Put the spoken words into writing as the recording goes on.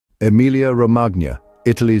Emilia Romagna,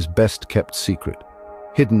 Italy's best-kept secret.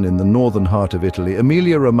 Hidden in the northern heart of Italy,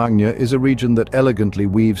 Emilia Romagna is a region that elegantly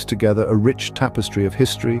weaves together a rich tapestry of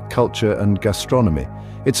history, culture, and gastronomy.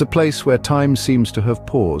 It's a place where time seems to have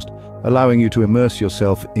paused, allowing you to immerse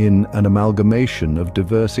yourself in an amalgamation of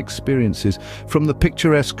diverse experiences, from the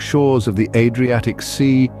picturesque shores of the Adriatic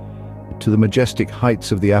Sea to the majestic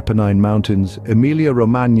heights of the Apennine Mountains. Emilia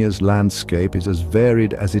Romagna's landscape is as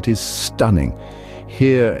varied as it is stunning.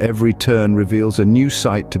 Here, every turn reveals a new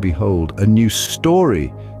sight to behold, a new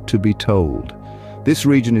story to be told. This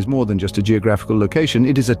region is more than just a geographical location.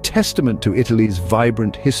 It is a testament to Italy's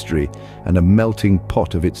vibrant history and a melting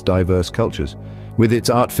pot of its diverse cultures. With its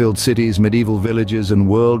art-filled cities, medieval villages, and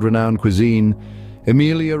world-renowned cuisine,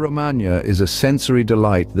 Emilia Romagna is a sensory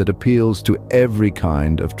delight that appeals to every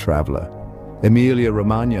kind of traveler. Emilia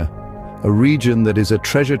Romagna, a region that is a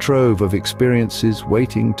treasure trove of experiences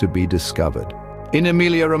waiting to be discovered. In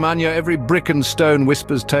Emilia Romagna, every brick and stone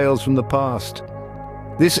whispers tales from the past.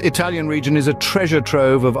 This Italian region is a treasure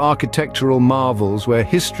trove of architectural marvels where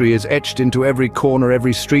history is etched into every corner,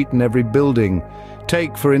 every street, and every building.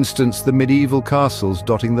 Take, for instance, the medieval castles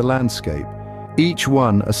dotting the landscape, each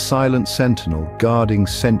one a silent sentinel guarding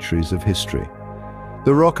centuries of history.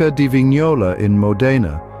 The Rocca di Vignola in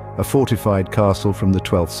Modena, a fortified castle from the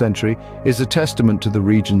 12th century, is a testament to the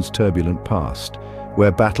region's turbulent past, where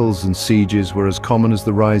battles and sieges were as common as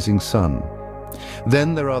the rising sun.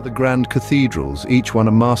 Then there are the grand cathedrals, each one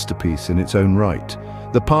a masterpiece in its own right.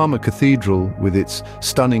 The Parma Cathedral, with its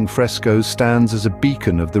stunning frescoes, stands as a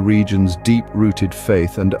beacon of the region's deep-rooted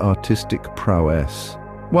faith and artistic prowess.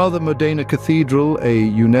 While the Modena Cathedral, a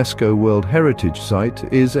UNESCO World Heritage Site,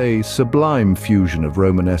 is a sublime fusion of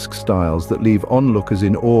Romanesque styles that leave onlookers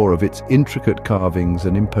in awe of its intricate carvings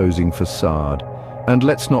and imposing facade. And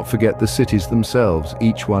let's not forget the cities themselves,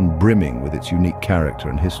 each one brimming with its unique character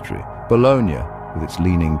and history. Bologna, with its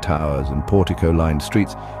leaning towers and portico-lined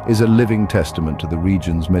streets, is a living testament to the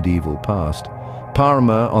region's medieval past.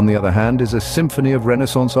 Parma, on the other hand, is a symphony of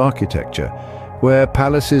Renaissance architecture, where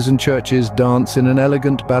palaces and churches dance in an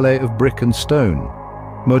elegant ballet of brick and stone.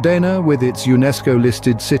 Modena, with its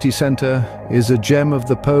UNESCO-listed city centre, is a gem of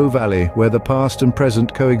the Po Valley, where the past and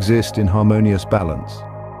present coexist in harmonious balance.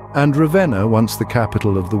 And Ravenna, once the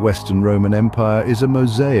capital of the Western Roman Empire, is a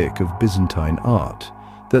mosaic of Byzantine art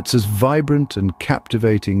that's as vibrant and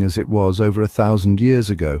captivating as it was over 1,000 years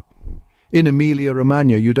ago. In Emilia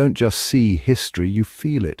Romagna, you don't just see history, you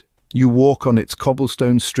feel it. You walk on its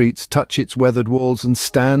cobblestone streets, touch its weathered walls, and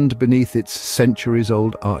stand beneath its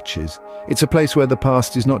centuries-old arches. It's a place where the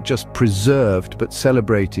past is not just preserved, but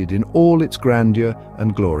celebrated in all its grandeur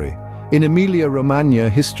and glory. In Emilia Romagna,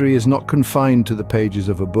 history is not confined to the pages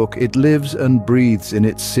of a book. It lives and breathes in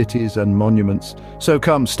its cities and monuments. So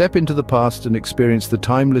come, step into the past and experience the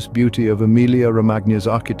timeless beauty of Emilia Romagna's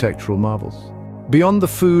architectural marvels. Beyond the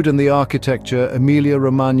food and the architecture, Emilia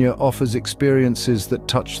Romagna offers experiences that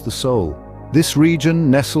touch the soul. This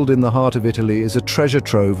region, nestled in the heart of Italy, is a treasure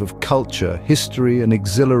trove of culture, history, and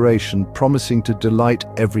exhilaration, promising to delight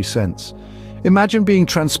every sense. Imagine being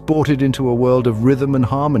transported into a world of rhythm and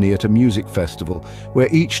harmony at a music festival, where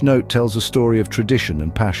each note tells a story of tradition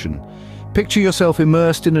and passion. Picture yourself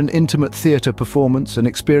immersed in an intimate theatre performance, an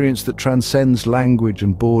experience that transcends language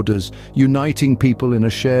and borders, uniting people in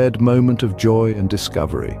a shared moment of joy and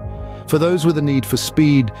discovery. For those with a need for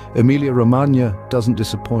speed, Emilia Romagna doesn't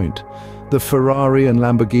disappoint. The Ferrari and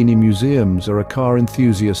Lamborghini museums are a car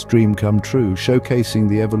enthusiast's dream come true, showcasing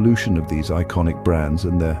the evolution of these iconic brands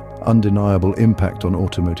and their undeniable impact on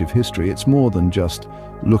automotive history. It's more than just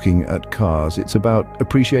looking at cars. It's about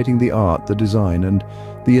appreciating the art, the design, and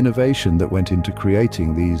the innovation that went into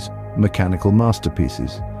creating these mechanical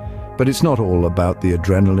masterpieces. But it's not all about the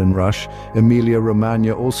adrenaline rush. Emilia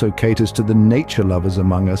Romagna also caters to the nature lovers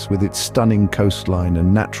among us with its stunning coastline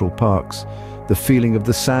and natural parks. The feeling of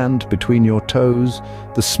the sand between your toes,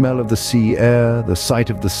 the smell of the sea air, the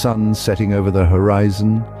sight of the sun setting over the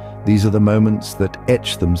horizon. These are the moments that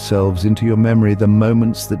etch themselves into your memory, the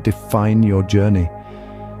moments that define your journey.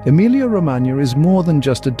 Emilia Romagna is more than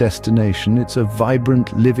just a destination, it's a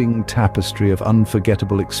vibrant, living tapestry of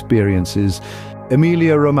unforgettable experiences.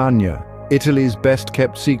 Emilia Romagna, Italy's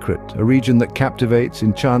best-kept secret, a region that captivates,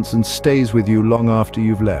 enchants, and stays with you long after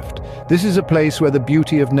you've left. This is a place where the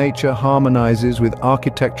beauty of nature harmonizes with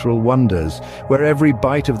architectural wonders, where every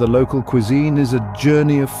bite of the local cuisine is a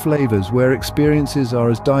journey of flavors, where experiences are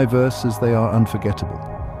as diverse as they are unforgettable.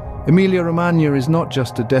 Emilia Romagna is not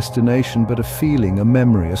just a destination, but a feeling, a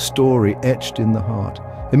memory, a story etched in the heart.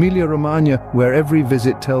 Emilia Romagna, where every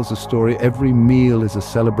visit tells a story, every meal is a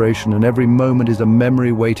celebration, and every moment is a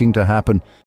memory waiting to happen.